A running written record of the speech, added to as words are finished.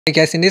Hey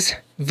guys, in this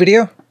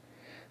video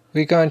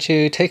we're going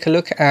to take a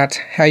look at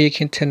how you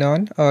can turn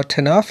on or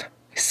turn off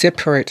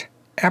separate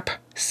app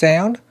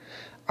sound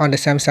on the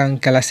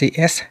Samsung Galaxy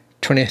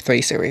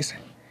S23 series.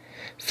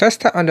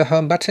 First, tap on the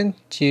home button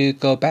to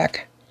go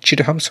back to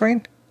the home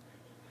screen.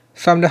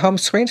 From the home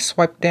screen,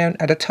 swipe down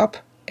at the top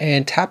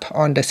and tap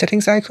on the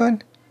settings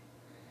icon.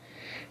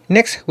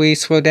 Next, we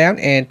scroll down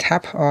and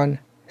tap on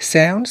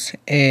sounds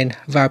and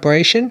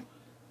vibration.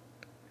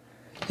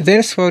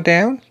 Then scroll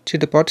down to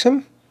the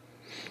bottom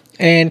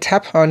and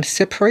tap on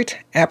separate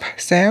app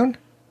sound.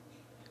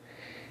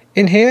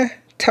 In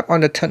here, tap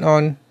on the turn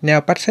on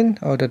now button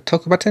or the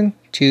toggle button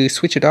to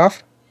switch it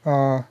off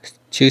or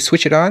to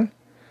switch it on.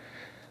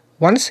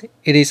 Once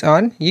it is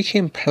on, you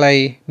can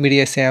play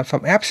media sound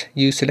from apps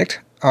you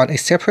select on a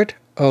separate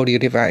audio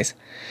device.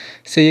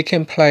 So you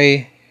can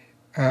play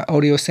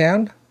audio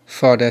sound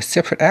for the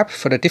separate app,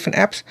 for the different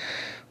apps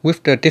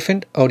with the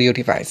different audio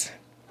device.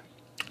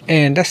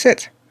 And that's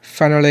it.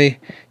 Finally,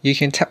 you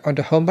can tap on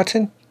the home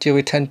button to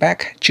return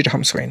back to the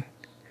home screen.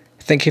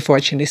 Thank you for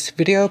watching this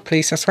video.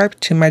 Please subscribe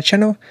to my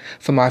channel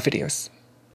for more videos.